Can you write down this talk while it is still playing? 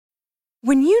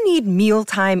When you need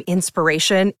mealtime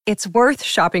inspiration, it's worth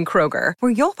shopping Kroger,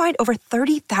 where you'll find over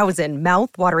 30,000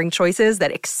 mouth-watering choices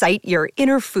that excite your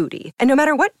inner foodie. And no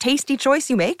matter what tasty choice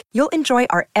you make, you'll enjoy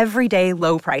our everyday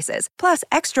low prices, plus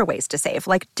extra ways to save,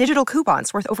 like digital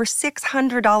coupons worth over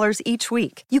 $600 each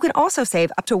week. You can also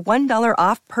save up to $1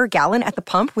 off per gallon at the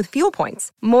pump with fuel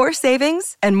points. More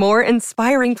savings and more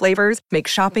inspiring flavors make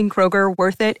shopping Kroger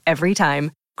worth it every time.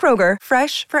 Kroger,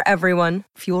 fresh for everyone.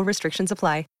 Fuel restrictions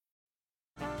apply.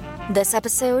 This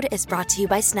episode is brought to you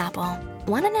by Snapple.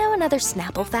 Want to know another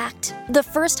Snapple fact? The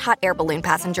first hot air balloon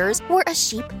passengers were a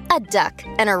sheep, a duck,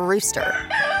 and a rooster.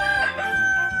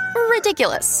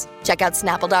 Ridiculous. Check out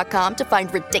Snapple.com to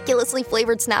find ridiculously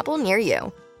flavored Snapple near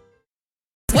you.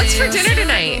 What's for dinner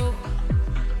tonight?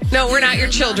 No, we're not your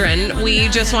children. We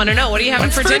just want to know, what are you having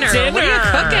for dinner? What are you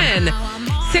cooking?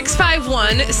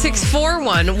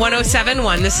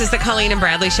 651-641-1071. This is the Colleen and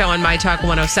Bradley Show on My Talk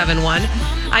 1071.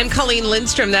 I'm Colleen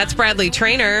Lindstrom. That's Bradley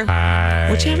Trainer. Hi.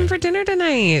 What you having for dinner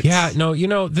tonight? Yeah,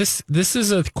 no, this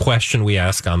is a question we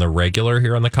ask on the regular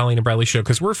here on the Colleen and Bradley Show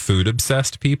because we're food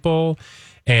obsessed people.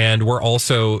 And we're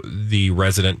also the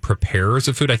resident preparers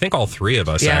of food. I think all three of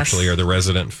us actually are the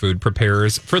resident food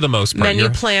preparers for the most part. Menu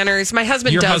planners. My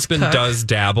husband Your does husband cook. does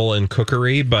dabble in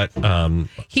cookery, but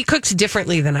he cooks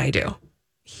differently than I do.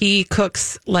 He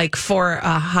cooks like for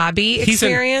a hobby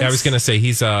experience. I was going to say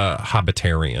he's a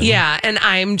hobbitarian. Yeah, and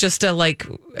I'm just a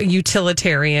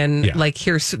utilitarian. Yeah. Like,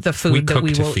 here's the food that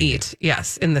we will eat.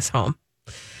 Yes, in this home.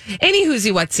 Any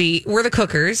whoozy whatsy, we're the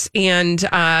cookers, and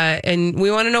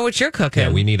we want to know what you're cooking.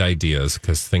 Yeah, we need ideas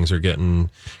because things are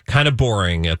getting kind of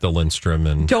boring at the Lindstrom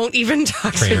and don't even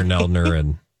talk Trainer to me. Neldner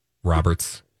and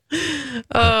Roberts.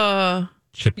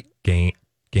 Chip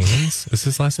Gaines is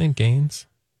his last name? Gaines.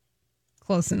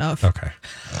 Close enough. Okay.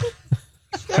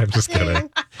 I'm just kidding.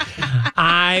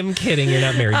 I'm kidding. You're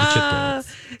not married to Chip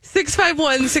Gaines.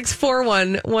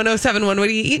 651-641-1071. What are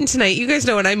you eating tonight? You guys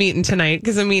know what I'm eating tonight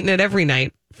because I'm eating it every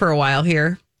night for a while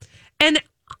here. And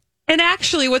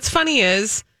actually, what's funny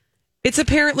is it's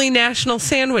apparently National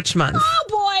Sandwich Month. Oh,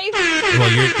 boy.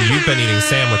 Well, you've been eating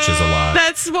sandwiches a lot.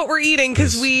 That's what we're eating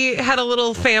because we had a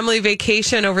little family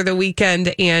vacation over the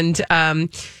weekend, and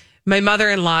my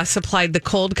mother-in-law supplied the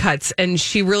cold cuts, and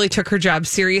she really took her job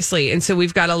seriously. And so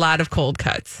we've got a lot of cold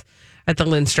cuts at the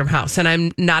Lindstrom house. And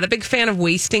I'm not a big fan of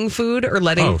wasting food or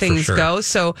letting things go.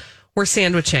 So we're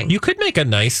sandwiching. You could make a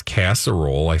nice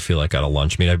casserole, I feel like, at a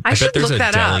lunch meet. I bet there's a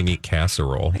deli meat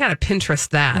casserole. I got to Pinterest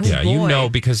that. Yeah, you know,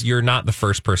 because you're not the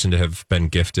first person to have been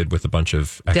gifted with a bunch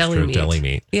of extra deli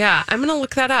meat. Yeah, I'm going to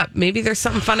look that up. Maybe there's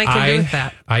something fun I can do with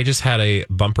that. I just had a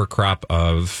bumper crop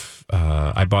of...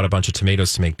 I bought a bunch of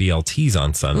tomatoes to make BLTs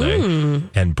on Sunday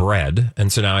and bread.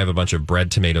 And so now I have a bunch of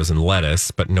bread, tomatoes, and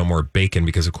lettuce, but no more bacon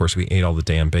because, of course, we ate all the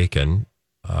damn bacon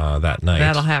that night.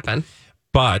 That'll happen.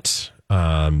 But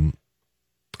I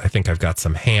think I've got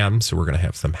some ham, so we're going to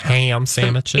have some ham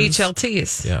sandwiches.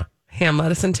 HLTs. Yeah. Ham,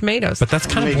 lettuce, and tomatoes. But that's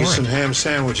kind of boring. Some ham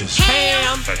sandwiches.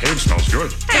 Ham. That ham smells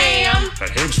good. Ham.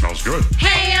 That ham smells good.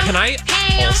 Ham. Can I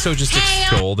also just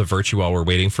extol the virtue while we're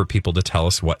waiting for people to tell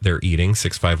us what they're eating?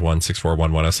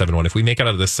 651-641-1071. If we make it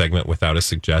out of this segment without a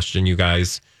suggestion, you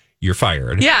guys, you're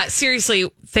fired. Yeah, seriously.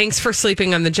 Thanks for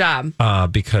sleeping on the job.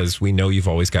 Because we know you've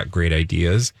always got great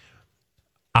ideas.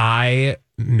 I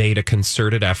made a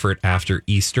concerted effort after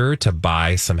Easter to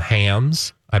buy some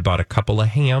hams. I bought a couple of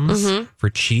hams for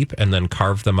cheap and then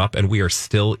carved them up, and we are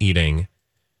still eating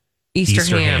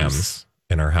Easter hams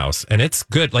in our house. And it's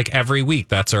good. Like every week,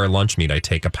 that's our lunch meat. I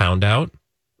take a pound out,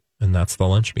 and that's the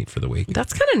lunch meat for the week.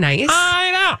 That's kind of nice.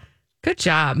 I know. Good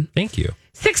job. Thank you.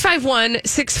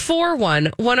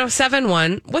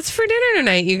 651-641-1071. What's for dinner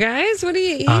tonight, you guys? What are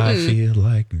you eating? I feel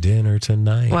like dinner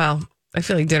tonight. Well, I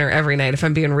feel like dinner every night if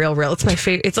I'm being real. It's my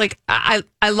favorite. It's like I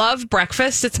love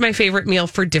breakfast. It's my favorite meal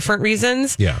for different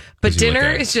reasons. Yeah. But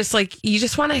dinner is just like, you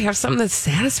just want to have something that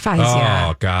satisfies you.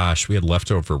 Oh, gosh. We had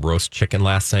leftover roast chicken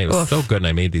last night. It was so good. And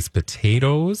I made these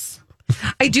potatoes.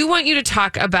 I do want you to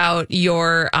talk about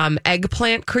your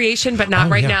eggplant creation, but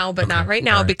not right now. Not right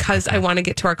now because I want to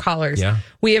get to our callers. Yeah.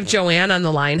 We have Joanne on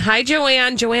the line. Hi,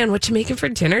 Joanne. Joanne, what you making for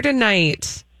dinner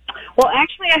tonight? Well,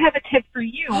 actually, I have a tip for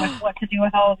you with what to do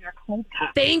with all of your cold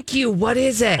cuts. Thank you. What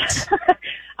is it?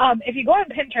 If you go on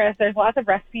Pinterest, there's lots of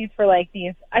recipes for like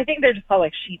these. I think they're just called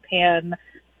like sheet pan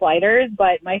sliders,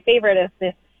 but my favorite is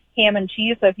this ham and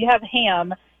cheese. So if you have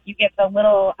ham, you get the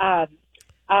little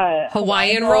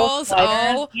Hawaiian rolls.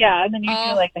 Sliders. Oh, yeah, and then you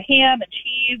do like the ham and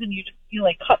cheese, and you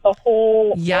like cut the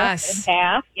whole roast in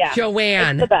half. Yeah,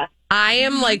 Joanne, it's the best. I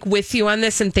am like with you on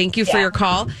this, and thank you for your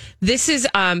call. This is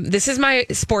my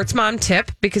sports mom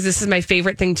tip, because this is my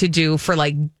favorite thing to do for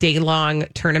like day long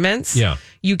tournaments. Yeah.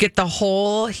 You get the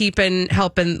whole heap and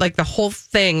helping, like the whole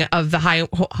thing of the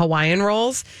Hawaiian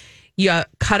rolls. You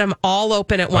cut them all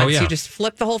open at once. yeah. You just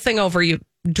flip the whole thing over. You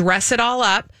dress it all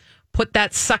up, put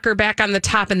that sucker back on the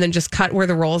top, and then just cut where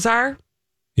the rolls are.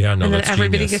 Yeah, no, And then that's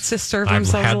everybody genius. gets to serve I've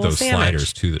themselves a had little those sandwich.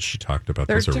 sliders too that she talked about.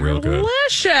 They're Those are real good.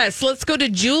 delicious. Let's go to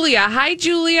Julia. Hi,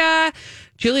 Julia.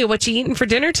 Julia, what you eating for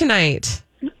dinner tonight?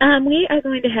 We are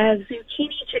going to have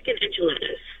zucchini chicken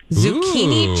enchiladas.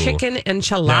 Zucchini Ooh. chicken Now,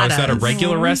 enchiladas. is that a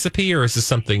regular recipe or is this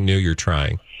something new you're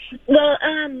trying? Well,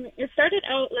 it started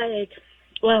out like,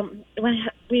 when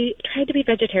we tried to be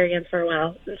vegetarians for a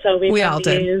while, and so we We found all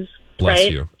did. these, Bless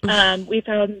right? you. We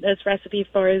found this recipe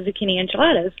for zucchini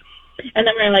enchiladas, and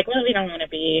then we were like, well, we don't want to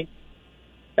be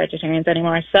vegetarians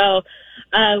anymore, so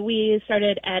we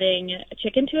started adding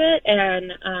chicken to it,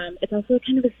 and it's also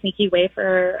kind of a sneaky way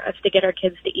for us to get our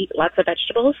kids to eat lots of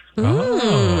vegetables.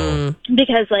 Oh.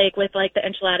 Because like with like the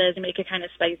enchiladas, you make it kind of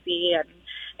spicy and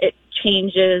it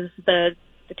changes the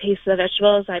taste of the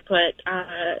vegetables. I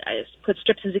put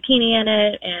strips of zucchini in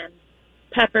it and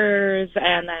peppers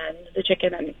and then the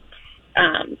chicken,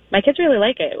 and my kids really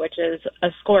like it, which is a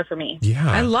score for me. Yeah.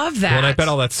 I love that. Well, and I bet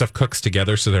all that stuff cooks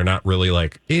together so they're not really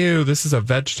like, ew, this is a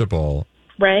vegetable.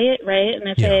 Right. And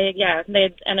if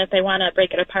if they want to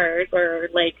break it apart or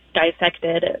like dissect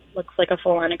it, it looks like a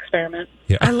full-on experiment.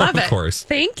 Yeah, I love it. Of course.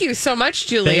 Thank you so much,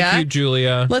 Julia. Thank you,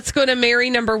 Julia. Let's go to Mary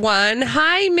number 1.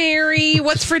 Hi, Mary.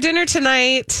 What's for dinner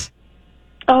tonight?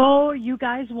 Oh, you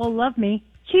guys will love me.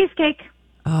 Cheesecake.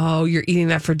 Oh, you're eating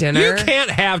that for dinner? You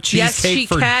can't have cheesecake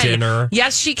for dinner.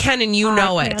 Yes, she can, and you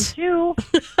know I it. can too,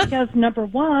 because number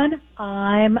one,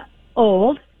 I'm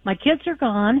old. My kids are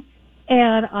gone,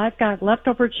 and I've got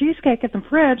leftover cheesecake in the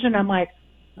fridge, and I'm like,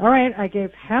 all right, I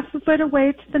gave half of it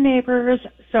away to the neighbors,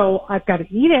 so I've got to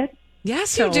eat it.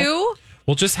 Yes, you do.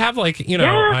 Well, just have like, Yeah,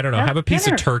 I don't know, that's have a piece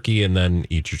dinner. of turkey and then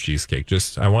eat your cheesecake.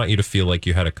 I want you to feel like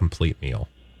you had a complete meal.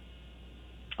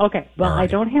 Okay, well, All right. I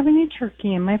don't have any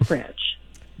turkey in my fridge.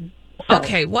 So,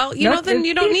 Okay, well, nope, then it's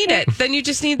you don't need cheesecake. it. Then you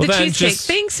just need Well, the then cheesecake. just-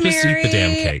 Thanks, just Mary. eat the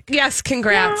damn cake. Yes,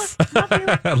 congrats.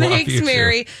 I love Thanks, you too.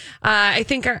 Mary. I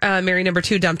think Mary number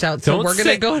 2 dumped out, so Don't we're going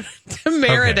say- to go to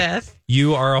Meredith.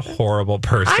 You are a horrible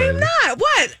person. I am not.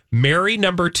 What? Mary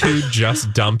number 2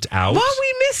 just dumped out. Well,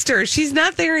 we missed her. She's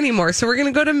not there anymore, so we're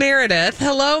going to go to Meredith.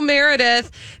 Hello,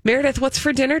 Meredith. Meredith, what's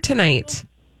for dinner tonight?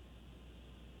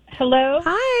 Hello.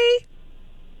 Hi.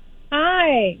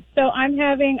 Hi. So I'm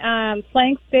having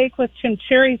flank steak with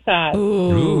chimichurri sauce.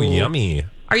 Ooh, yummy.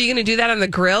 Are you going to do that on the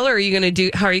grill, or are you going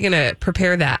to how are you going to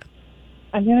prepare that?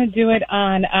 I'm going to do it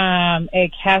on a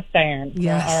cast iron.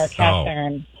 Yes. Or a cast Oh.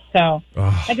 iron. So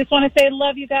Ugh. I just want to say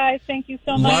love you guys. Thank you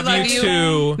so much. Love you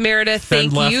too. Meredith,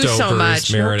 Send thank you so leftovers,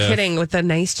 much. Meredith. No kidding. With a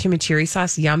nice chimichurri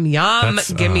sauce. Yum, yum.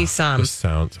 That's- Give me some. this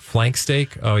sounds flank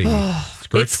steak. Oh, yeah.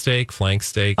 Skirt it's- steak, flank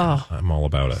steak. Oh. I'm all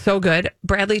about it. So good.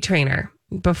 Bradley Trainer,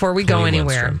 before we go Chloe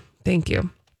anywhere, Lindstrom. thank you.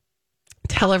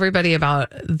 Tell everybody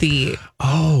about the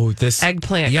This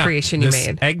eggplant creation you this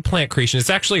made. Eggplant creation. It's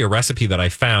actually a recipe that I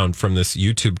found from this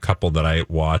YouTube couple that I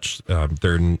watched. Their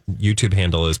YouTube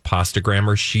handle is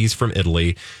Pastagrammer. She's from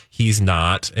Italy. He's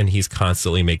not, and he's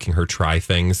constantly making her try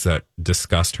things that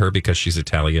disgust her because she's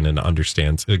Italian and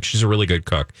understands. She's a really good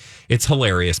cook. It's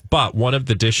hilarious. But one of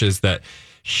the dishes that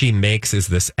she makes is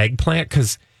this eggplant,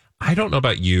 because I don't know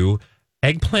about you.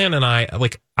 Eggplant and I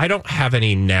don't have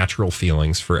any natural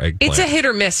feelings for eggplant. It's a hit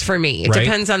or miss for me. It Right?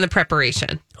 depends on the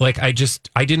preparation. I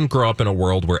didn't grow up in a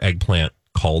world where eggplant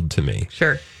called to me.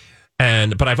 Sure.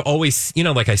 But I've always,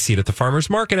 I see it at the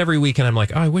farmer's market every week and I'm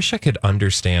like, oh, I wish I could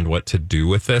understand what to do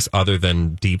with this other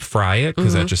than deep fry it,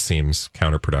 because that just seems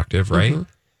counterproductive, right?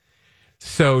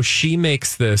 So she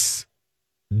makes this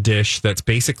dish that's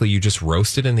basically you just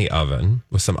roast it in the oven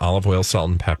with some olive oil, salt,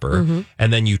 and pepper.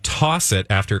 And then you toss it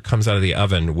after it comes out of the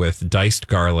oven with diced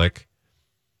garlic,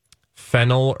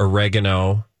 fennel,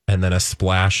 oregano, and then a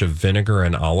splash of vinegar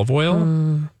and olive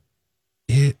oil.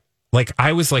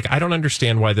 I was like, I don't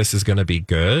understand why this is going to be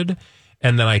good.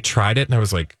 And then I tried it and I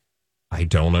was like, I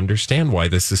don't understand why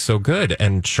this is so good.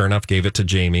 And sure enough, gave it to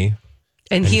Jamie.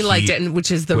 And he liked it, which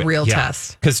is the real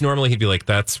test. Because normally he'd be like,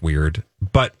 that's weird.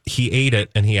 But he ate it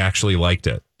and he actually liked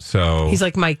it. So He's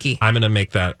like Mikey. I'm going to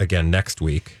make that again next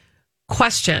week.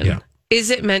 Question. Yeah. Is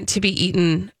it meant to be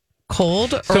eaten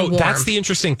cold or So warm? that's the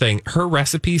interesting thing. Her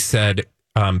recipe said,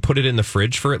 put it in the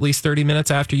fridge for at least 30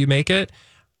 minutes after you make it.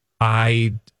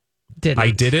 I did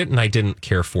it and I didn't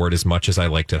care for it as much as I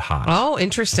liked it hot. Oh,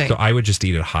 interesting. So I would just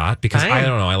eat it hot because I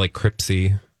don't know. I like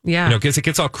crispy. Yeah. Because it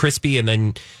gets all crispy and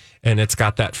then and it's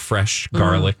got that fresh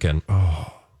garlic and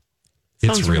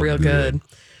it's Sounds real good.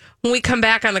 When we come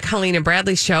back on the Colleen and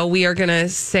Bradley show, we are going to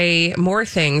say more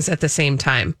things at the same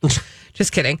time.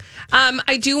 Just kidding.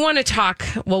 I do want to talk.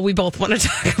 Well, we both want to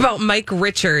talk about Mike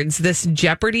Richards, this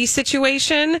Jeopardy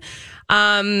situation,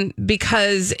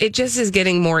 because it just is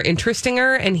getting more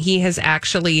interestinger, and he has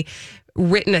actually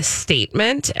written a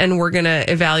statement, and we're going to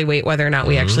evaluate whether or not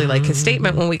we actually like his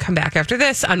statement when we come back after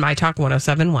this on My Talk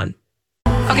 107.1.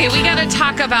 Okay, we got to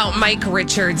talk about Mike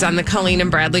Richards on the Colleen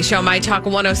and Bradley show, My Talk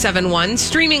 107.1,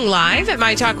 streaming live at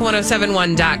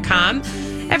mytalk1071.com.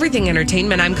 Everything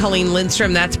Entertainment. I'm Colleen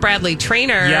Lindstrom. That's Bradley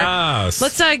Trainer. Yes.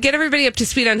 Let's get everybody up to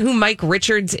speed on who Mike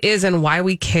Richards is and why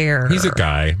we care. He's a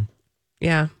guy.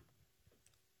 Yeah.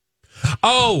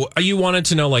 Oh, you wanted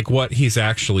to know like what he's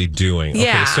actually doing.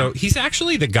 Yeah. Okay, so he's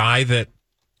actually the guy that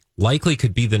likely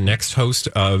could be the next host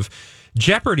of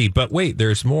Jeopardy, but wait,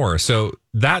 there's more. So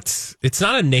it's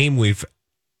not a name we've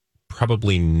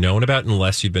probably known about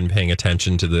unless you've been paying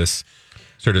attention to this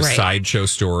sort of sideshow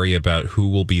story about who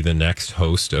will be the next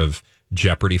host of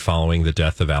Jeopardy following the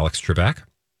death of Alex Trebek.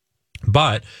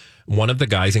 But one of the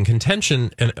guys in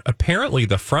contention, and apparently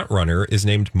the front runner, is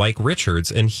named Mike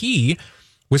Richards, and he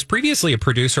was previously a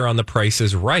producer on The Price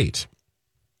is Right.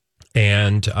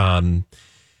 And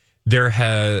there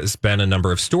has been a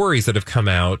number of stories that have come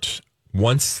out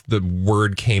once the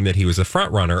word came that he was a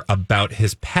front runner about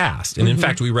his past. And in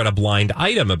fact, we read a blind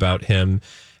item about him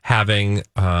having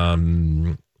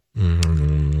some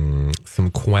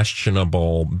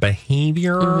questionable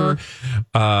behavior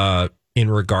in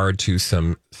regard to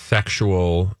some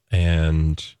sexual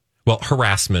and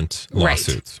harassment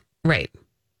lawsuits. Right.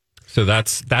 So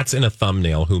that's in a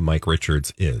thumbnail who Mike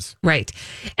Richards is. Right.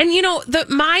 And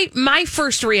my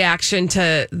first reaction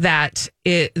to that,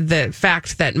 the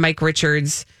fact that Mike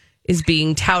Richards is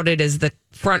being touted as the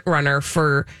front runner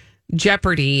for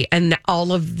Jeopardy and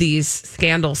all of these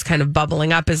scandals kind of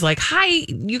bubbling up is like, hi,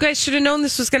 you guys should have known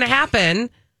this was going to happen,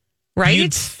 right?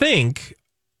 You'd think,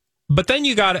 but then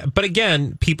but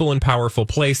again, people in powerful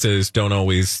places don't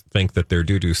always think that their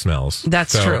doo-doo smells.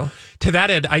 That's true. To that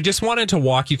end, I just wanted to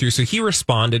walk you through. So he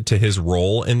responded to his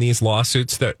role in these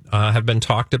lawsuits that have been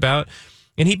talked about.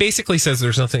 And he basically says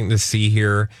there's nothing to see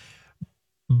here.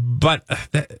 But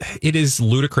it is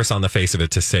ludicrous on the face of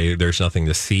it to say there's nothing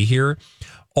to see here.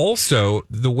 Also,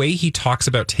 the way he talks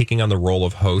about taking on the role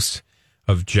of host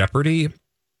of Jeopardy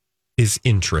is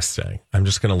interesting. I'm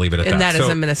just going to leave it at that. And that is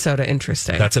a Minnesota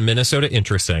interesting. That's a Minnesota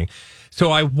interesting.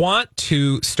 So I want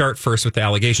to start first with the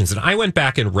allegations. And I went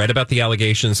back and read about the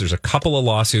allegations. There's a couple of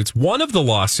lawsuits. One of the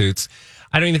lawsuits,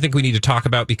 I don't even think we need to talk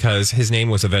about because his name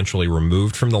was eventually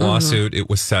removed from the lawsuit. It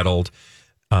was settled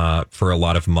for a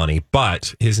lot of money,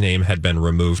 but his name had been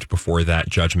removed before that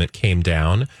judgment came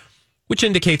down, which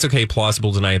indicates, okay,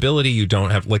 plausible deniability. You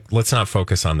don't have, let's not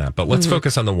focus on that, but let's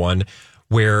focus on the one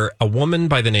where a woman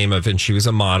by the name of, and she was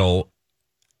a model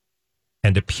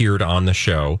and appeared on the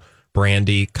show,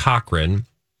 Brandy Cochran,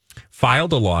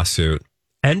 filed a lawsuit,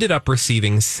 ended up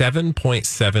receiving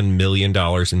 $7.7 million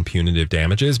in punitive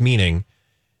damages, meaning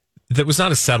that was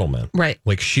not a settlement. Right.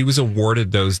 Like she was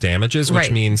awarded those damages,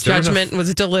 which means judgment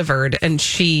was delivered and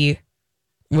she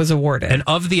was awarded. And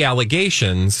of the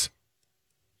allegations,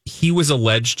 he was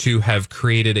alleged to have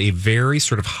created a very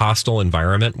sort of hostile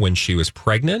environment when she was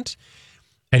pregnant.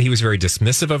 And he was very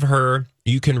dismissive of her.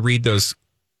 You can read those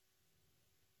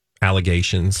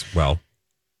allegations. Well,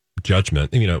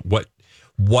 judgment,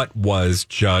 what was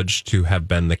judged to have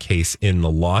been the case in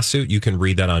the lawsuit. You can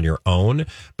read that on your own.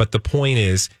 But the point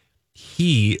is,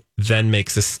 he then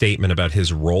makes a statement about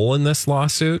his role in this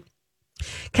lawsuit.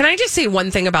 Can I just say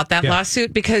one thing about that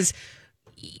lawsuit? Because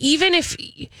even if,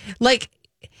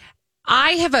 I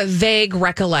have a vague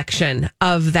recollection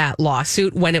of that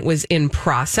lawsuit when it was in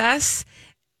process.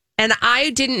 And I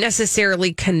didn't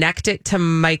necessarily connect it to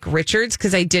Mike Richards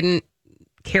because I didn't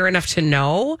care enough to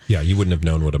know. Yeah, you wouldn't have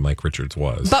known what a Mike Richards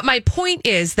was. But my point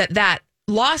is that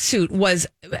lawsuit was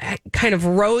kind of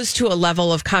rose to a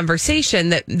level of conversation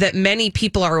that many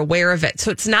people are aware of it.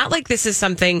 So it's not like this is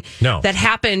something that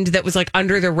happened that was like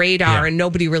under the radar and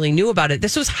nobody really knew about it.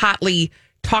 This was hotly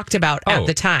talked about at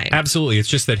the time. Absolutely. It's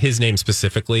just that his name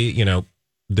specifically,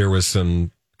 there was some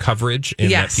coverage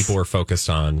and that people were focused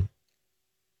on,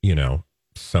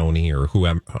 Sony or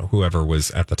whoever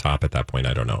was at the top at that point.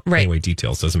 I don't know. Right. Anyway,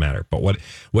 details doesn't matter. But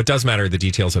what does matter are the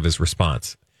details of his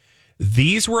response.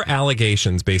 These were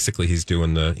allegations. Basically, he's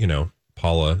doing the,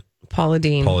 Paula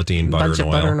Deen, butter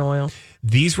and oil.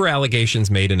 These were allegations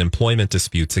made in employment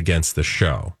disputes against the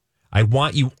show. I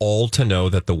want you all to know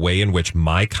that the way in which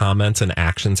my comments and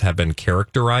actions have been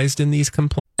characterized in these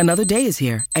complaints Another day is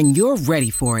here, and you're ready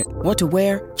for it. What to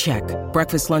wear? Check.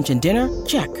 Breakfast, lunch, and dinner?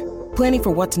 Check. Planning for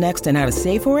what's next and how to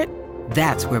save for it?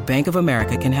 That's where Bank of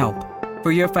America can help.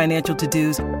 For your financial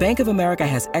to-dos, Bank of America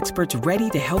has experts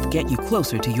ready to help get you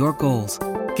closer to your goals.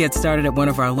 Get started at one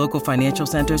of our local financial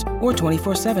centers or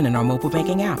 24/7 in our mobile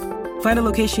banking app. Find a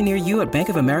location near you at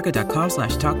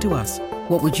bankofamerica.com/talktous.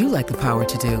 What would you like the power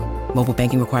to do? Mobile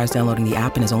banking requires downloading the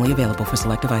app and is only available for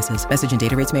select devices. Message and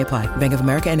data rates may apply. Bank of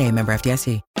America N.A., member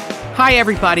FDIC. Hi,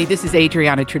 everybody. This is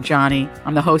Adriana Trajani.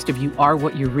 I'm the host of You Are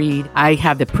What You Read. I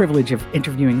have the privilege of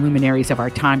interviewing luminaries of our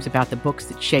times about the books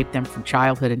that shaped them from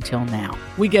childhood until now.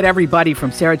 We get everybody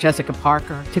from Sarah Jessica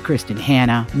Parker to Kristen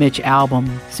Hanna, Mitch Albom,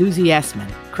 Susie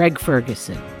Essman, Craig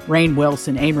Ferguson, Rainn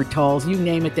Wilson, Amor Tolls, you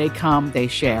name it, they come, they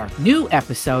share. New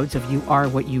episodes of You Are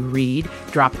What You Read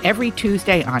drop every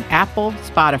Tuesday on Apple,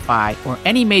 Spotify, or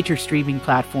any major streaming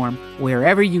platform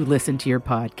wherever you listen to your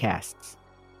podcasts.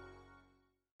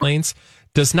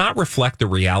 Does not reflect the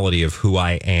reality of who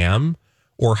I am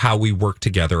or how we work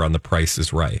together on The Price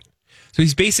is Right. So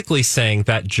he's basically saying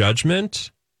that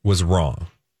judgment was wrong.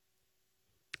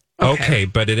 Okay,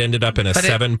 but it ended up in a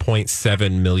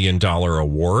 $7.7 million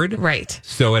award. Right.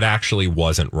 So it actually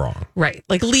wasn't wrong. Right.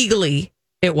 Like legally,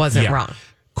 it wasn't wrong.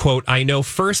 Quote, I know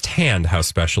firsthand how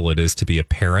special it is to be a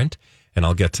parent, and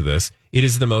I'll get to this. It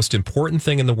is the most important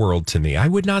thing in the world to me. I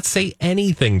would not say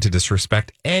anything to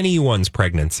disrespect anyone's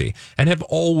pregnancy and have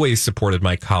always supported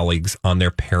my colleagues on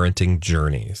their parenting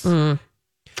journeys.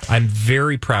 I'm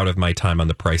very proud of my time on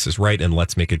The Price is Right and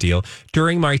Let's Make a Deal.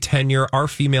 During my tenure, our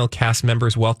female cast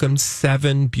members welcomed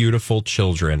 7 beautiful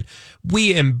children.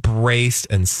 We embraced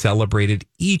and celebrated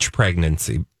each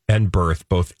pregnancy and birth,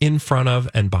 both in front of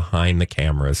and behind the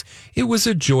cameras. It was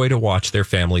a joy to watch their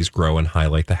families grow and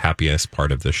highlight the happiest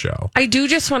part of the show. I do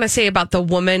just want to say about the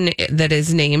woman that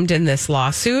is named in this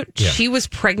lawsuit. Yeah. She was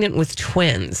pregnant with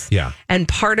twins. Yeah. And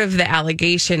part of the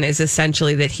allegation is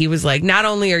essentially that he was like, not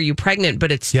only are you pregnant,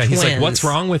 but it's twins. He's like, what's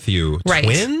wrong with you? Right.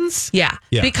 Twins? Yeah.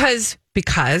 Because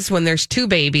when there's 2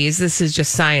 babies, this is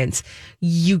just science,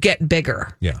 you get bigger.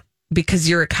 Yeah. Because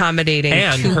you're accommodating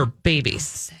and 2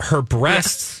 babies. Her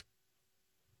breasts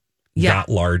got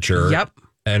larger. Yep.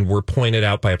 And were pointed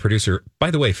out by a producer,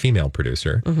 by the way, female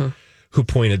producer, who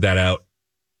pointed that out.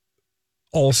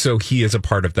 Also, he is a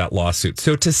part of that lawsuit.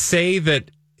 So to say that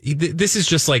this is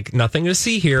just like nothing to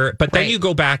see here, but then you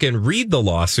go back and read the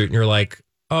lawsuit and you're like,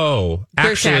 oh,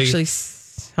 there's actually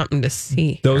something to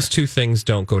see. Those 2 things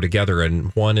don't go together,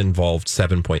 and one involved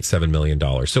 $7.7 million.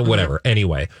 So whatever.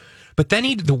 Anyway, but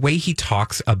then the way he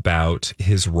talks about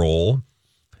his role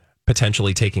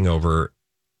potentially taking over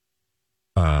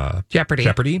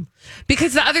Jeopardy.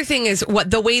 Because the other thing is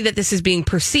the way that this is being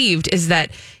perceived is that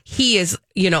he is,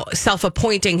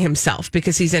 self-appointing himself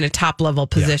because he's in a top level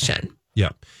position. Yeah.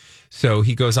 So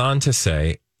he goes on to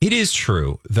say, it is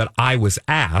true that I was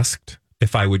asked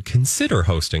if I would consider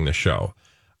hosting the show.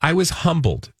 I was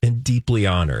humbled and deeply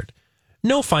honored.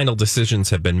 No final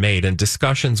decisions have been made, and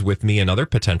discussions with me and other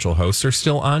potential hosts are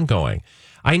still ongoing.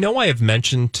 I know I have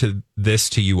mentioned this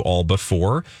to you all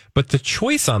before, but the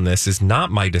choice on this is not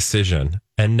my decision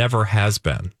and never has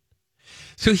been.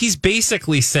 So he's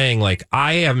basically saying, like,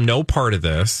 I am no part of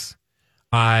this.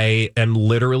 I am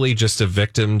literally just a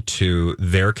victim to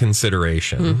their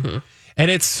consideration. And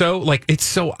it's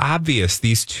so obvious,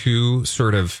 these 2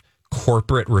 sort of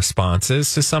corporate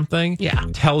responses to something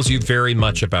tells you very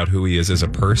much about who he is as a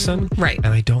person. Right.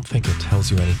 And I don't think it tells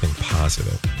you anything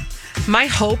positive. My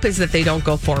hope is that they don't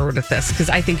go forward with this because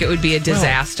I think it would be a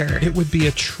disaster. Well, it would be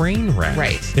a train wreck,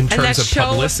 right? In terms of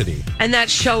publicity. And that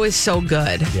show is so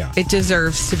good. Yeah. It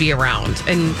deserves to be around,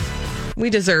 and we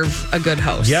deserve a good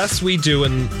host. Yes, we do,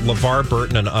 and LeVar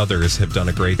Burton and others have done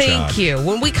a great job. Thank you.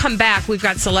 When we come back, we've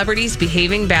got celebrities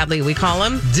behaving badly. We call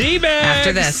them D-bags.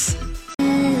 After this.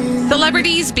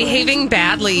 Celebrities behaving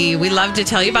badly. We love to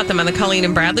tell you about them on the Colleen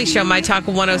and Bradley Show, My Talk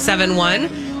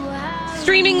 1071.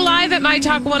 Streaming live at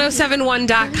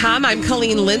MyTalk1071.com. I'm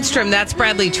Colleen Lindstrom. That's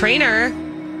Bradley Trainer.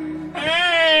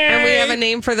 Hey! And we have a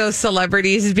name for those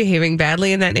celebrities behaving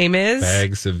badly, and that name is?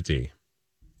 Bags of D.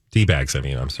 D-bags,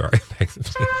 I'm sorry. Bags of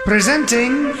D.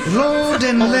 Presenting Lord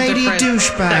and Lady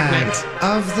Douchebag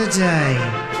of the Day.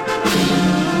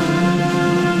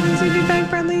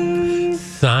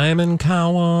 Simon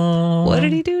Cowell. What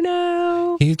did he do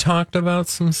now? He talked about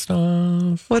some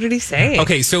stuff. What did he say?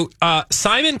 Okay, so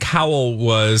Simon Cowell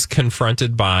was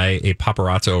confronted by a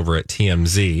paparazzo over at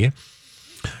TMZ,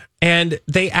 and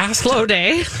they asked, "Slow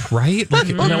day, right?" Like,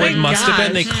 it must have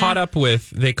been. They caught up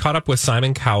with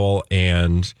Simon Cowell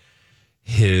and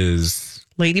his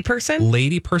lady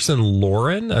person,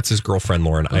 Lauren. That's his girlfriend,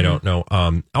 Lauren. I don't know.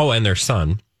 And their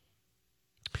son.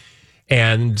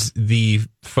 And the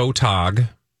photog,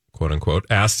 quote unquote,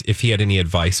 asked if he had any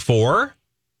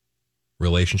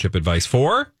relationship advice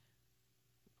for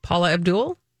Paula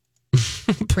Abdul?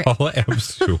 Paula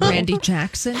Abdul. Randy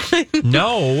Jackson?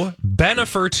 No,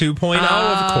 Bennifer 2.0,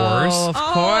 of course. Of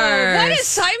course. What does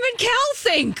Simon Cowell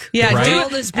think? Yeah, Right? The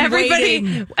world has been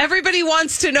waiting. everybody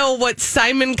wants to know what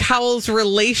Simon Cowell's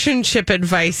relationship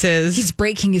advice is. He's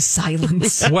breaking his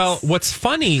silence. Well, what's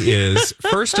funny is,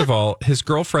 first of all, his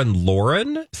girlfriend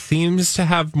Lauren seems to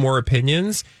have more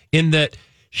opinions in that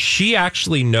she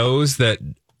actually knows that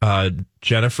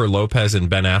Jennifer Lopez and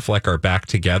Ben Affleck are back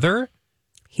together.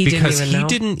 He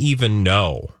didn't even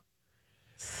know.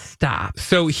 Stop.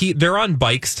 So they're on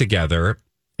bikes together,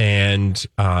 and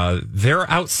they're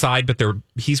outside, but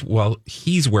he's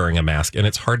wearing a mask, and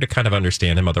it's hard to kind of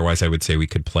understand him. Otherwise, I would say we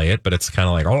could play it, but it's kind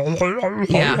of like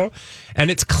Yeah. And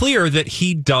it's clear that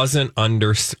he doesn't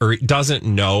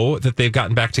know that they've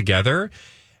gotten back together.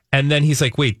 And then he's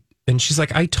like, wait. And she's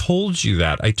like, I told you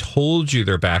that. I told you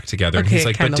they're back together. And Okay, he's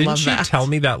like, but didn't you tell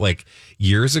me that like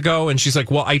years ago? And she's like,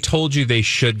 well, I told you they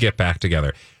should get back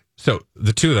together. So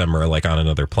the two of them are like on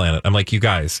another planet. I'm like, you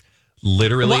guys,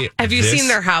 literally. Well, have you seen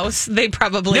their house? They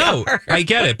probably are. I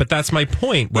get it. But that's my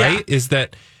point, right? Yeah. Is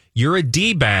that you're a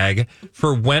D-bag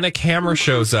for when a camera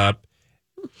shows up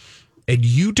and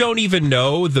you don't even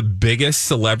know the biggest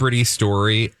celebrity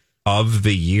story of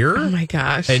the year. Oh my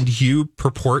gosh. And you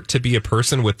purport to be a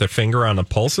person with their finger on the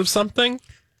pulse of something,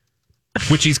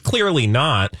 which he's clearly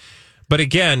not. But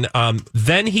again,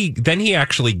 then he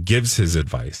actually gives his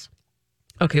advice.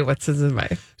 Okay, what's his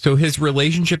advice? So his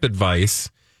relationship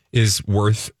advice is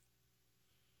worth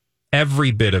every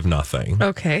bit of nothing.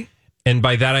 Okay. And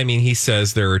by that I mean he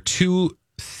says there are two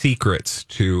secrets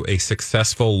to a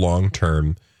successful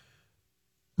long-term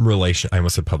relation. I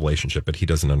almost said publicationship, but he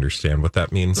doesn't understand what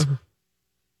that means. Mm-hmm.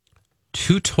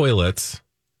 2 toilets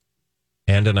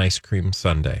and an ice cream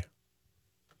sundae.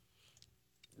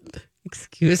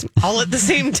 Excuse me, all at the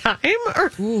same time,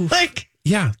 or like?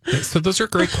 Yeah. So those are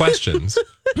great questions.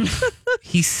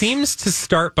 He seems to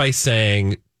start by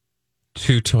saying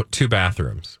two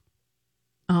bathrooms.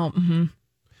 Oh. Mm-hmm.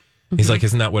 He's like,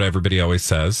 isn't that what everybody always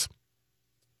says?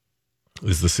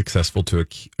 Is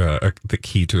the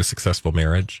key to a successful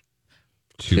marriage?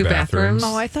 Two bathrooms.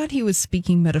 Oh, I thought he was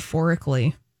speaking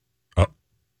metaphorically. Oh,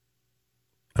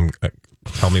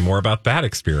 tell me more about that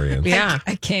experience. Yeah,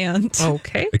 I can't.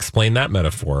 Okay, explain that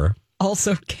metaphor.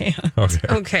 Also can't.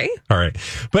 Okay. All right.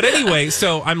 But anyway,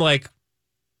 so I'm like,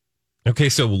 okay,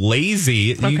 so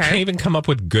lazy. Okay. You can't even come up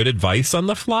with good advice on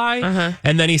the fly. Uh-huh.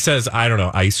 And then he says, I don't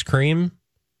know, ice cream.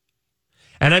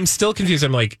 And I'm still confused.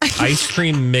 I'm like, ice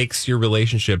cream makes your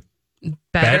relationship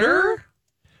better?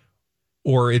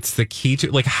 Or it's the key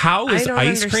to, like, how is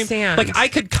ice cream? Like, I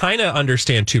could kind of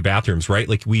understand 2 bathrooms, right?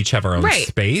 Like, we each have our own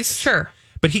space. Sure.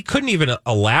 But he couldn't even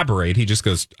elaborate. He just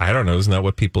goes, I don't know. Isn't that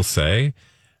what people say?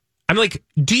 I'm like,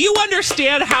 do you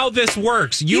understand how this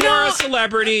works? You are a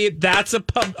celebrity. That's a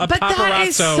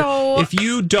paparazzo. If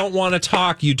you don't want to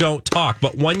talk, you don't talk.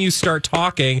 But when you start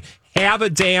talking, have a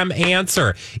damn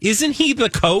answer. Isn't he the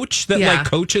coach that like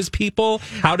coaches people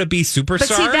how to be superstars? But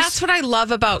see, that's what I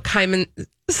love about Kaiman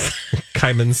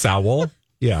Sowell.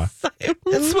 Yeah.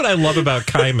 That's what I love about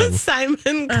Kaiman.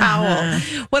 Simon Cowell.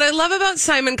 What I love about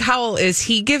Simon Cowell is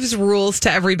he gives rules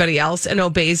to everybody else and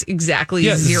obeys exactly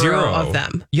zero of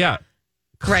them. Yeah.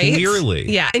 Right?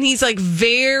 Clearly. Yeah. And he's like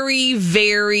very,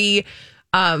 very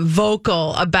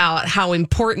vocal about how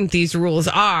important these rules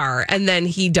are. And then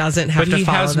he doesn't have to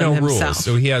follow them himself. Rules.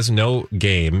 So he has no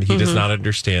game. He does not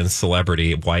understand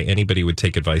celebrity. Why anybody would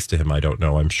take advice to him, I don't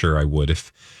know. I'm sure I would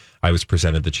if I was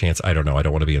presented the chance. I don't know. I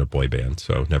don't want to be in a boy band,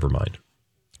 so never mind.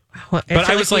 Well, but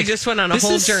I was like, we just went on a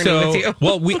whole journey with you.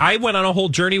 Well, I went on a whole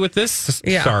journey with this.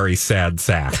 Sorry, sad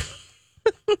sack.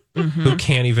 Who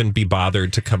can't even be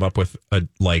bothered to come up with a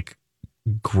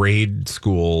grade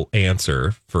school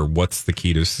answer for what's the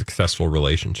key to a successful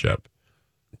relationship?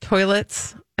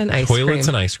 Toilets and ice cream. Toilets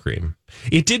and ice cream.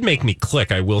 It did make me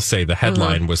click. I will say the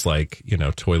headline was like,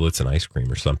 toilets and ice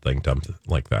cream or something dumb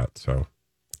like that. So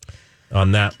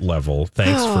on that level,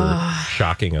 thanks for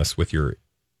shocking us with your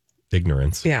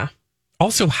ignorance. Yeah.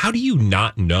 Also, how do you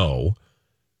not know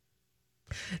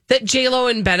that J-Lo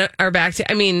and Ben are back to?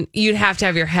 I mean, you'd have to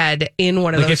have your head in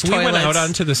one of those if toilets. We went out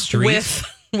onto the street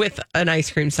with an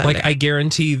ice cream sundae. Like, I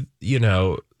guarantee,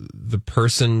 the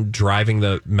person driving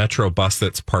the metro bus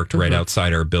that's parked right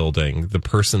outside our building, the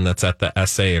person that's at the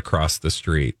SA across the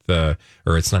street, or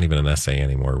it's not even an SA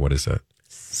anymore. What is it?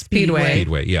 Speedway,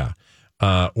 yeah.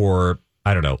 Or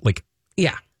I don't know,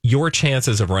 your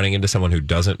chances of running into someone who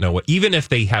doesn't know even if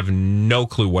they have no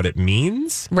clue what it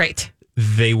means, right?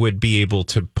 they would be able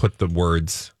to put the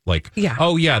words like, Yeah.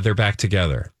 oh, yeah, they're back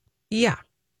together. Yeah.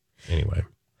 Anyway,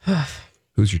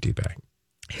 who's your D-bag?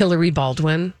 Hillary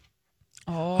Baldwin.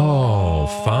 Oh,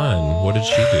 fun. What did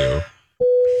she do?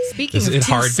 Speaking Is of it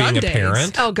two hard being a Sundays.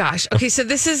 parent? Oh, gosh. Okay, so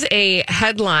this is a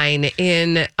headline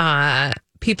in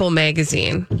People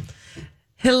magazine.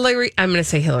 Hillary, I'm going to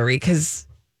say Hillary because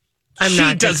I'm She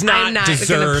not does I'm not gonna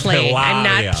deserve play. I'm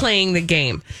Hilaria. not playing the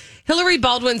game. Hillary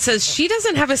Baldwin says she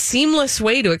doesn't have a seamless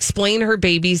way to explain her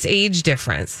baby's age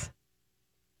difference.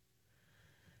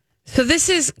 So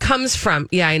this comes from,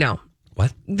 yeah, I know.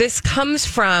 What? This comes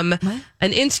from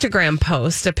an Instagram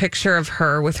post, a picture of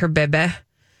her with her bebe.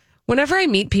 Whenever I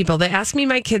meet people, they ask me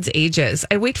my kids' ages.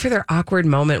 I wait for their awkward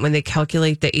moment when they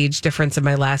calculate the age difference of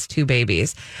my last two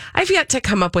babies. I've yet to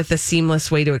come up with a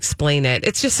seamless way to explain it.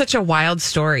 It's just such a wild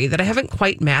story that I haven't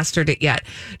quite mastered it yet.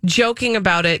 Joking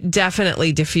about it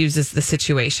definitely diffuses the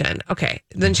situation. Okay.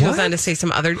 Then she goes on to say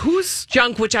some other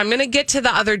junk, which I'm going to get to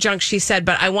the other junk she said,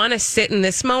 but I want to sit in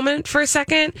this moment for a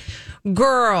second.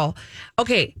 Girl.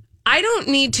 Okay. I don't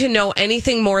need to know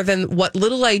anything more than what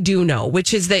little I do know,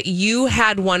 which is that you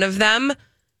had one of them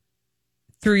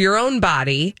through your own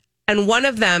body and one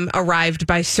of them arrived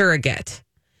by surrogate.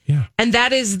 Yeah. And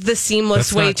that is the seamless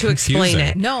That's way not to explain confusing.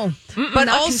 it. No. But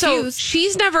not also, confused.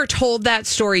 she's never told that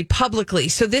story publicly.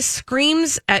 So this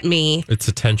screams at me. It's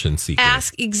attention seeking.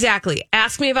 Ask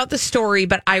me about the story,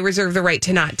 but I reserve the right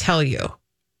to not tell you.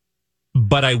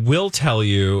 But I will tell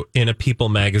you in a People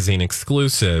magazine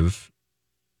exclusive,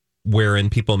 wherein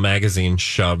People magazine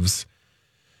shoves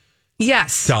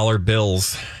dollar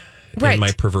bills in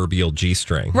my proverbial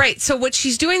G-string. Right. So what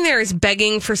she's doing there is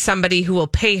begging for somebody who will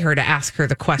pay her to ask her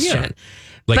the question.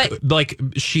 Yeah. Like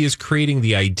she is creating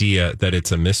the idea that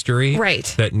it's a mystery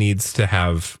that needs to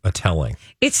have a telling.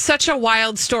 It's such a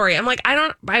wild story. I'm like,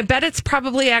 I bet it's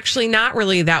probably actually not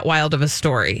really that wild of a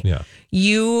story. Yeah.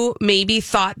 You maybe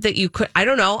thought that you could, I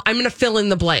don't know. I'm going to fill in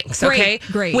the blanks. Okay.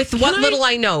 Great. With what little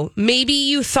I know, maybe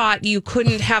you thought you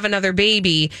couldn't have another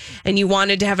baby and you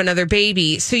wanted to have another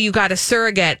baby. So you got a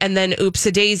surrogate and then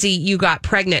oops-a-daisy, you got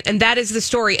pregnant. And that is the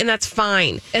story. And that's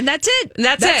fine. And that's it. And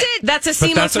that's it. That's a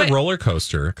seamless But that's way. a roller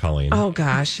coaster, Colleen. Oh,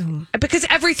 gosh. Because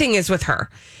everything is with her.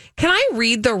 Can I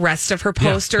read the rest of her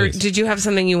post, or please. did you have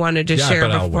something you wanted to share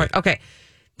but I'll before? wait. Okay.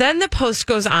 Then the post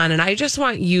goes on, and I just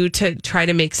want you to try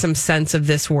to make some sense of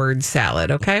this word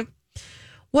salad, okay?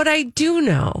 What I do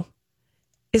know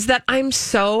is that I'm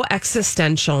so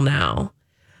existential now.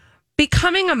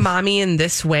 Becoming a mommy in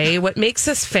this way, what makes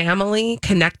us family,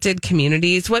 connected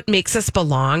communities, what makes us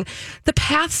belong, the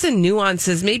paths and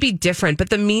nuances may be different,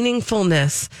 but the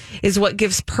meaningfulness is what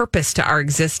gives purpose to our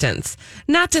existence.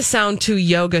 Not to sound too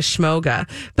yoga schmoga,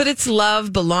 but it's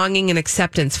love, belonging, and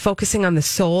acceptance, focusing on the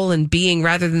soul and being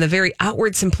rather than the very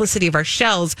outward simplicity of our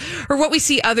shells or what we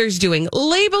see others doing.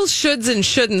 Labels, shoulds, and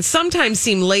shouldn't sometimes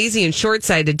seem lazy and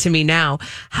short-sighted to me now.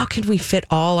 How can we fit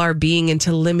all our being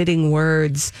into limiting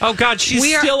words? Oh, God,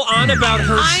 she's still on about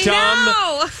her I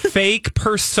know. dumb fake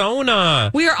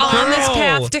persona. We are all on this Girl.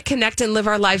 path to connect and live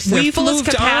our lives to their We've fullest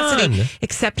moved capacity. on.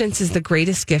 Acceptance is the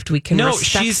greatest gift we can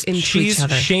respect into she's each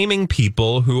other. shaming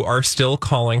people who are still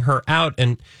calling her out.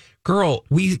 And girl,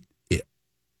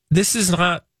 this is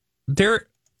not there.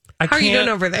 How are you doing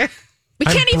over there? We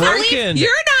I'm can't even broken. leave.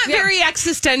 You're not very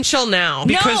existential now.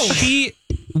 Because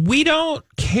we don't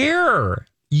care.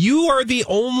 You are the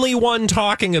only one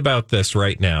talking about this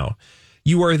right now.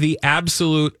 You are the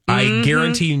absolute, I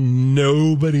guarantee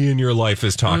nobody in your life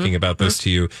is talking about this to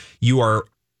you. You are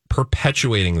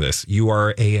perpetuating this. You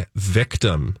are a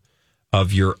victim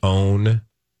of your own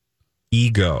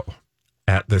ego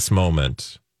at this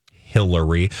moment,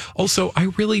 Hillary. Also, I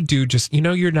really do just,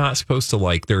 you're not supposed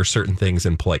to there are certain things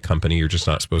in polite company you're just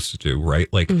not supposed to do, right?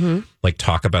 Like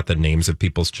talk about the names of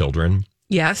people's children.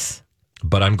 Yes.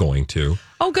 But I'm going to.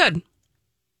 Oh, good.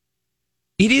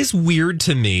 It is weird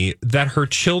to me that her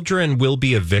children will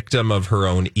be a victim of her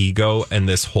own ego and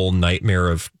this whole nightmare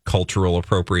of cultural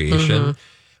appropriation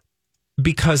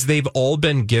because they've all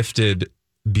been gifted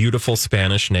beautiful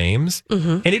Spanish names.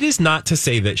 And it is not to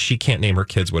say that she can't name her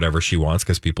kids whatever she wants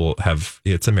because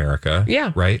it's America.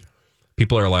 Yeah. Right?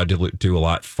 People are allowed to do a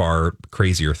lot far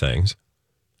crazier things.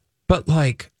 But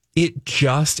it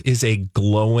just is a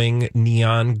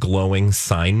neon glowing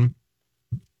sign.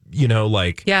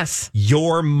 Yes,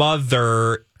 your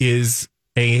mother is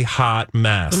a hot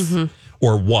mess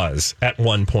or was at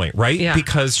one point, right? Yeah.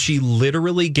 Because she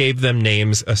literally gave them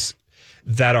names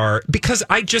that are, because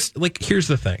I just here's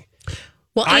the thing.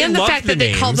 Well, I and the love fact that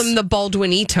they call names. them the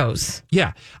Baldwinitos.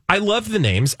 Yeah. I love the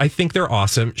names. I think they're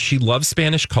awesome. She loves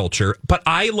Spanish culture, but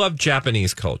I love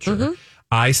Japanese culture.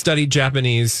 I studied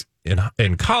Japanese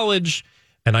in college,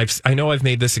 and I know I've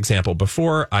made this example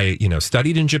before. I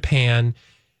studied in Japan.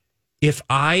 If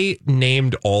I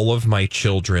named all of my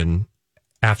children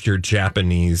after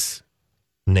Japanese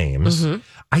names,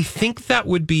 I think that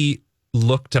would be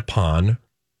looked upon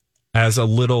as a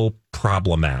little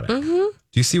problematic. Do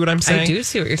you see what I'm saying? I do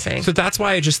see what you're saying. So that's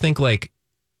why I just think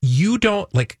you don't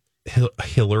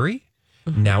Hillary.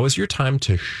 Now is your time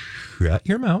to shut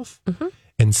your mouth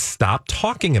and stop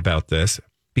talking about this,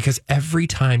 because every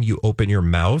time you open your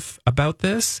mouth about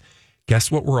this, guess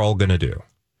what we're all going to do?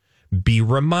 Be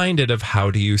reminded of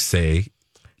how do you say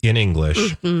in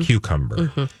English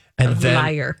cucumber. And then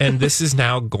liar. And this is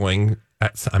now going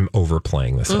I'm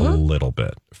overplaying this a little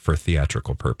bit for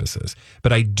theatrical purposes,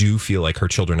 but I do feel like her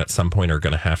children at some point are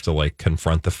going to have to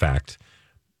confront the fact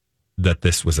that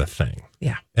this was a thing.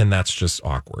 Yeah. And that's just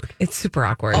awkward. It's super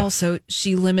awkward. Also,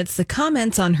 she limits the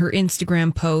comments on her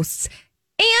Instagram posts,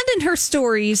 and in her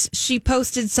stories, she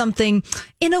posted something,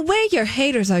 in a way, your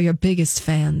haters are your biggest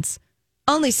fans.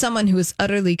 Only someone who is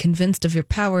utterly convinced of your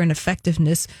power and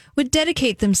effectiveness would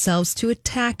dedicate themselves to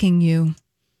attacking you.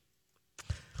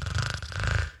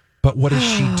 But what is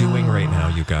she doing right now,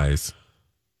 you guys?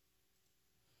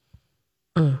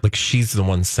 She's the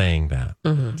one saying that.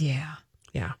 Yeah.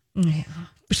 Yeah. Yeah.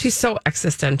 She's so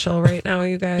existential right now,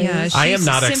 you guys. Yeah, I am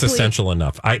not existential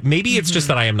enough. Maybe it's just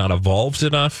that I am not evolved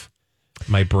enough.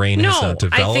 My brain has not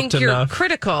developed enough. I think you're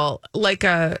critical like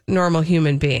a normal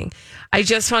human being. I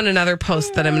just found another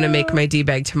post that I'm going to make my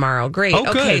D-bag tomorrow. Great. Oh,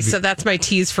 okay, good. so that's my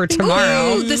tease for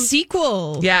tomorrow. Ooh, the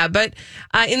sequel. Yeah, but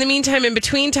in the meantime, in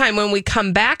between time, when we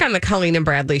come back on the Colleen and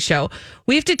Bradley show,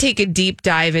 we have to take a deep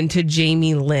dive into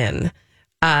Jamie Lynn,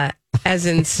 as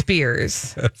in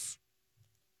Spears. Yes.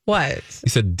 What? You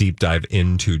said deep dive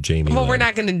into Jamie Well, Lynn. we're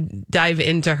not going to dive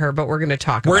into her, but we're going to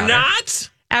talk about We're her. not?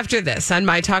 After this on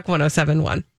My Talk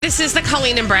 107.1. This is the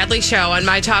Colleen and Bradley show on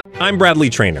My Talk. I'm Bradley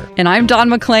Trainer. And I'm Don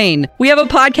McClain. We have a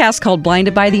podcast called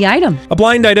Blinded by the Item. A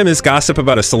blind item is gossip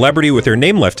about a celebrity with their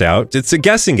name left out. It's a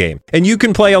guessing game, and you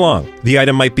can play along. The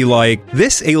item might be like,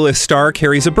 this A-list star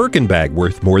carries a Birkin bag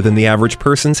worth more than the average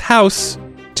person's house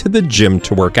to the gym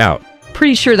to work out.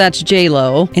 Pretty sure that's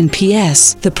J-Lo. And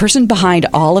P.S. the person behind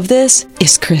all of this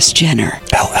is Kris Jenner,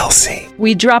 LLC.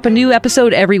 We drop a new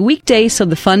episode every weekday so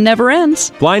the fun never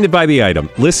ends. Blinded by the Item.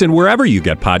 Listen wherever you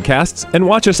get podcasts and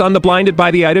watch us on the Blinded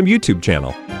by the Item YouTube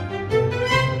channel.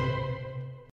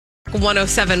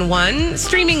 1071,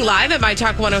 streaming live at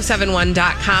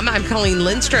mytalk1071.com. I'm Colleen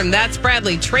Lindstrom. That's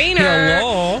Bradley Trainer.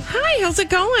 Hello. Hi, how's it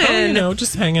going?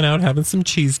 Just hanging out, having some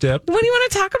cheese dip. What do you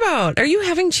want to talk about? Are you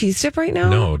having cheese dip right now?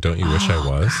 No, don't you wish I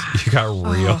was? You got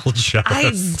real jealous.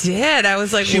 I did. I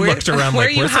was like, She looked around where like,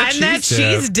 are you where's that hiding that cheese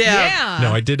cheese dip? dip? Yeah.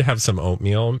 No, I did have some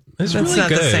oatmeal. It's That's really not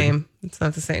good. the same. It's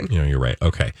not the same. You're right.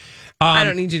 Okay. I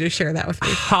don't need you to share that with me.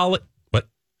 What?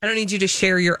 I don't need you to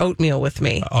share your oatmeal with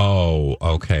me. Oh,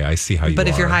 okay. I see how you are. But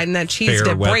if you're hiding that cheese Fair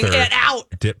dip, bring weather it out.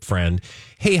 Dip friend.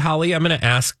 Hey, Holly, I'm going to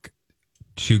ask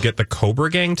to get the Cobra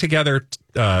Gang together,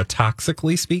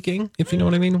 toxically speaking, if you know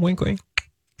what I mean. Wink, wink.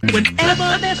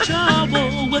 Whenever there's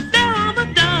trouble, we're there on the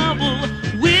double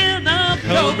with the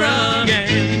Cobra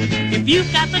Gang. If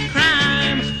you've got the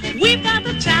crime, we've got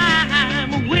the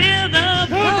time with the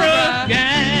Cobra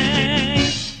Gang.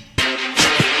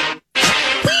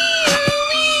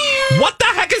 What the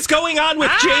heck is going on with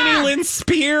Jamie Lynn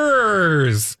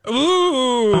Spears?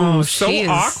 Ooh, so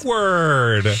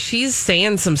awkward. She's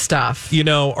saying some stuff. You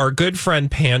know, our good friend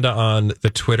Panda on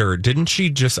the Twitter, didn't she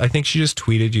just, I think she just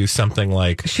tweeted you something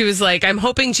like, She was like, I'm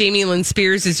hoping Jamie Lynn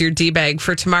Spears is your D-bag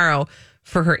for tomorrow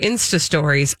for her Insta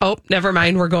stories. Oh, never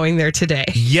mind. We're going there today.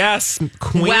 yes,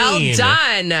 queen. Well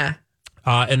done.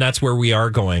 And that's where we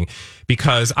are going,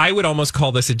 because I would almost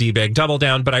call this a D-bag double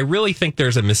down, but I really think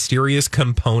there's a mysterious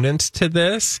component to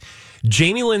this.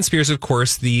 Jamie Lynn Spears, of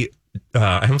course, the,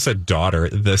 I almost said daughter,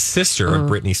 the sister of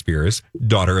Britney Spears,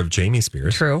 daughter of Jamie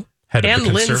Spears. True. Head And of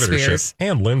the Lynn conservatorship. Spears.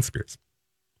 And Lynn Spears.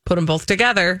 Put them both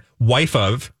together. Wife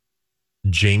of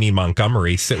Jamie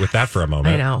Montgomery. Sit with that for a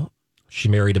moment. I know. She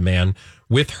married a man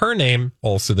with her name,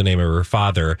 also the name of her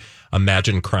father.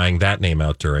 Imagine crying that name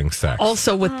out during sex.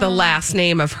 Also with the last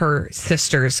name of her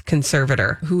sister's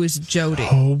conservator, who is Jody.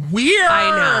 Oh, weird.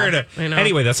 I know.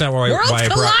 Anyway, that's not why Worlds I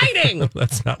colliding. brought.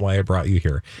 That's not why I brought you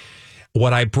here.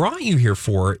 What I brought you here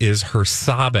for is her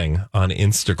sobbing on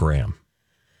Instagram,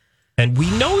 and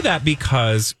we know that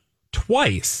because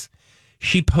twice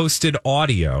she posted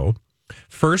audio,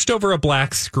 first over a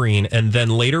black screen, and then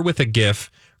later with a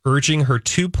GIF, urging her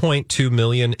 2.2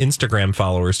 million Instagram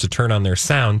followers to turn on their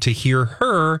sound to hear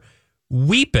her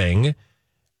weeping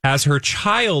as her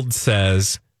child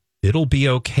says, "It'll be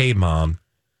okay, Mom.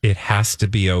 It has to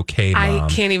be okay, Mom. I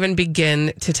can't even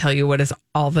begin to tell you what is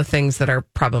all the things that are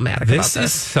problematic about This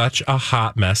is such a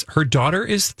hot mess. Her daughter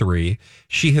is 3.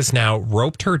 She has now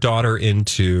roped her daughter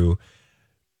into,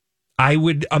 I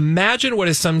would imagine, what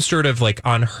is some sort of like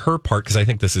on her part, because I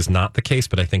think this is not the case,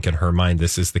 but I think in her mind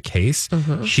this is the case.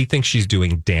 Mm-hmm. She thinks she's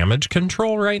doing damage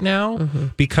control right now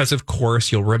because, of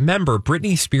course, you'll remember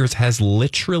Britney Spears has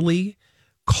literally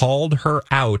called her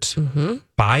out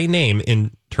by name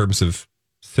in terms of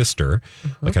sister.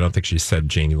 Like, I don't think she said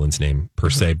Jamie Lynn's name per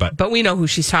se, but we know who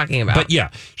she's talking about. But yeah,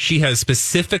 she has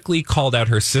specifically called out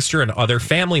her sister and other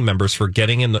family members for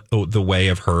getting in the way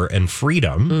of her and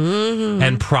freedom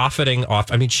and profiting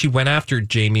off. I mean, she went after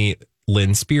Jamie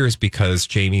Lynn Spears because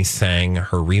Jamie sang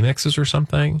her remixes or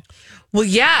something. Well,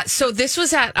 yeah. So this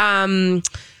was at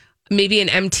maybe an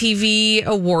MTV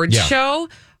awards show.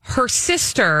 Her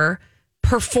sister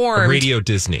performed Radio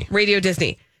Disney.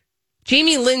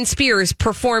 Jamie Lynn Spears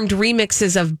performed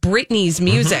remixes of Britney's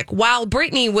music while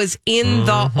Britney was in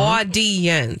the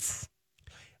audience.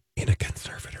 In a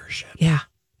conservatorship. Yeah.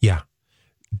 Yeah.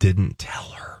 Didn't tell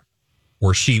her.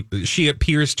 Or she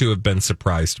appears to have been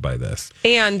surprised by this.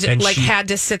 And like she had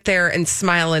to sit there and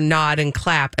smile and nod and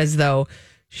clap as though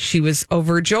she was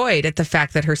overjoyed at the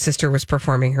fact that her sister was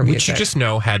performing her music. Which you just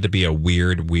know had to be a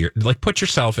weird, like, put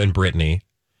yourself in Britney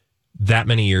that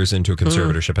many years into a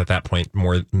conservatorship at that point,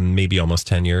 maybe almost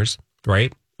 10 years,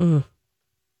 right? And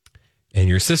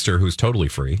your sister, who's totally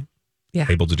free,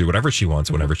 able to do whatever she wants,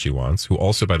 whenever she wants, who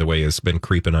also, by the way, has been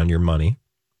creeping on your money.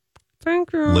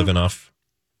 Thank you. Living off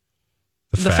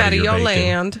the fat of your bacon.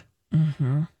 land.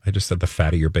 I just said the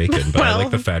fat of your bacon, but I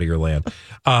like the fat of your land.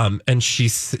 And she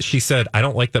said, I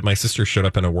don't like that my sister showed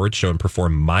up in an award show and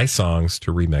performed my songs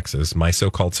to remixes. My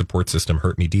so-called support system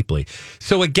hurt me deeply.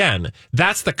 So again,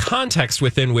 that's the context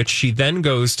within which she then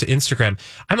goes to Instagram.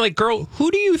 I'm like, girl,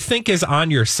 who do you think is on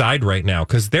your side right now?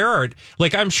 Because there are,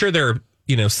 like, I'm sure there are,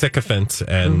 sycophants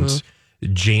and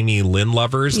Jamie Lynn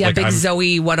lovers. Yeah, like, big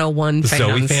Zoe 101 fans.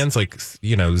 Zoe fans, like,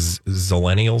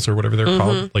 Zillennials or whatever they're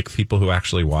called, like people who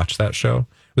actually watch that show.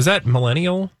 Was that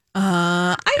millennial?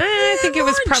 I think it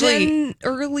was probably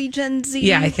early Gen Z.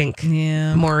 Yeah, I think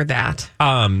more of that.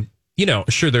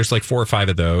 Sure, there's like 4 or 5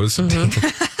 of those. I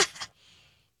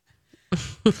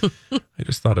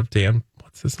just thought of Dan.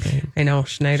 What's his name? I know,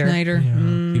 Schneider. Yeah,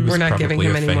 We're not giving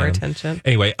him any more attention.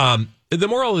 Anyway, the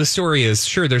moral of the story is,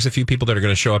 sure, there's a few people that are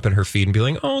going to show up in her feed and be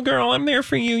like, oh, girl, I'm there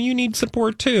for you. You need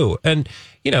support too. And,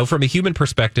 from a human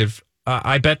perspective,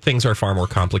 I bet things are far more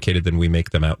complicated than we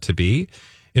make them out to be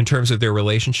in terms of their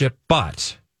relationship.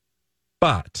 But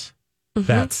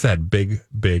that said, big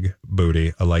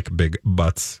booty. I like big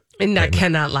butts. And I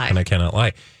cannot lie. And I cannot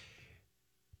lie.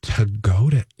 To go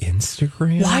to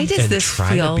Instagram? Why does this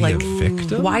feel like a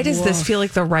victim? Why does this feel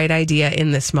like the right idea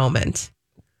in this moment?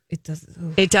 It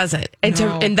doesn't. It doesn't. And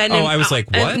No. I was like,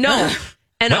 what? No.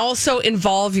 And What? also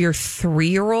involve your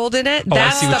 3-year-old in it. Oh,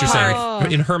 That's I see what the you're part.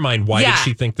 saying. In her mind, why did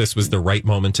she think this was the right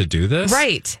moment to do this?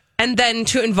 Right. And then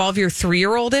to involve your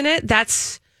 3-year-old in it,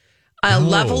 that's a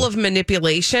level of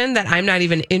manipulation that I'm not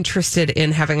even interested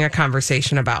in having a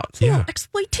conversation about. Yeah.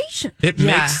 Exploitation. It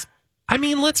makes, I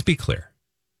mean, let's be clear.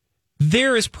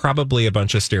 There is probably a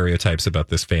bunch of stereotypes about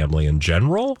this family in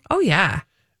general. Oh, yeah.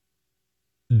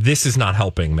 This is not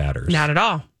helping matters. Not at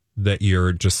all. That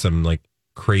you're just some like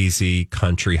crazy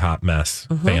country hot mess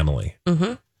family.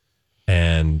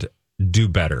 And do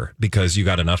better because you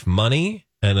got enough money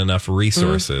and enough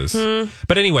resources.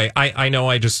 But anyway, I know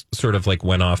I just sort of like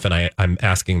went off and I'm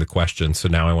asking the question. So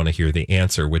now I want to hear the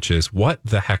answer, which is what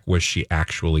the heck was she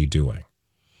actually doing?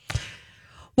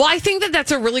 Well, I think that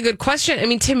that's a really good question. I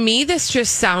mean, to me, this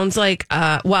just sounds like,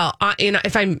 honestly,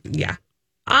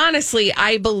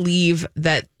 I believe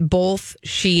that both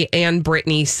she and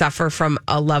Britney suffer from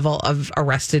a level of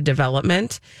arrested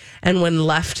development. And when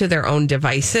left to their own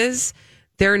devices,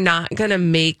 they're not going to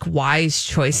make wise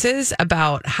choices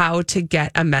about how to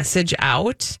get a message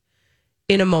out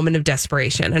in a moment of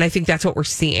desperation. And I think that's what we're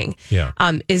seeing. Yeah.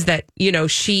 Is that,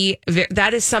 that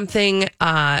is something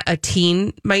a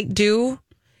teen might do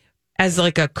as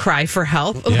like a cry for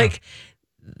help. Yeah. Like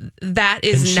that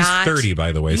is and she's not 30,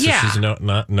 by the way. So she's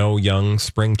no young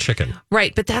spring chicken.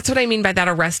 Right. But that's what I mean by that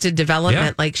arrested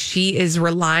development. Yeah. Like she is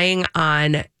relying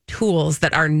on tools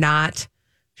that are not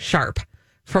sharp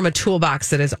from a toolbox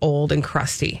that is old and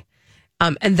crusty.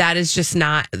 And that is just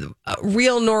not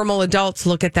real normal adults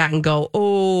look at that and go,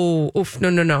 oh, oof,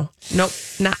 no. Nope,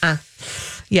 nuh-uh.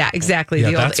 Yeah, exactly. Yeah,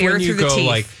 the old that's air when you through the go teeth.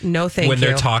 like, no, thank when you.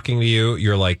 they're talking to you,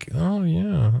 you're like, oh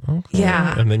yeah, okay.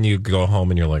 Yeah. And then you go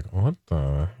home and you're like, what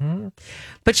the heck?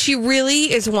 But she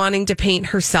really is wanting to paint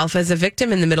herself as a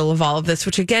victim in the middle of all of this,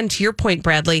 which again, to your point,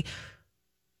 Bradley,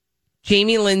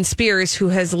 Jamie Lynn Spears, who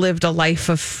has lived a life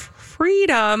of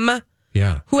freedom,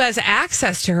 who has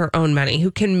access to her own money, who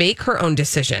can make her own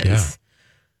decisions. Yeah.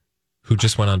 Who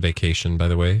just went on vacation, by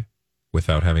the way,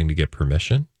 without having to get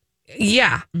permission.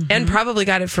 Yeah. And probably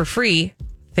got it for free.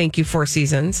 Thank you, Four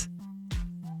Seasons.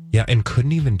 Yeah. And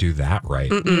couldn't even do that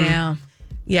right. Mm-mm. Yeah.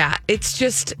 Yeah. It's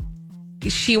just,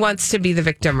 she wants to be the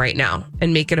victim right now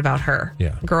and make it about her.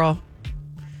 Yeah. Girl,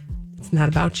 it's not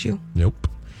about you. Nope.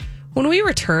 When we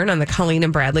return on the Colleen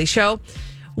and Bradley show,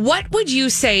 what would you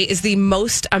say is the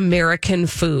most American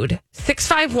food?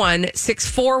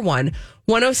 651-641-1071.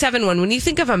 When you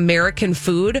think of American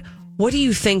food, what do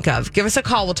you think of? Give us a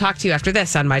call. We'll talk to you after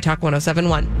this on My Talk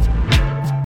 1071.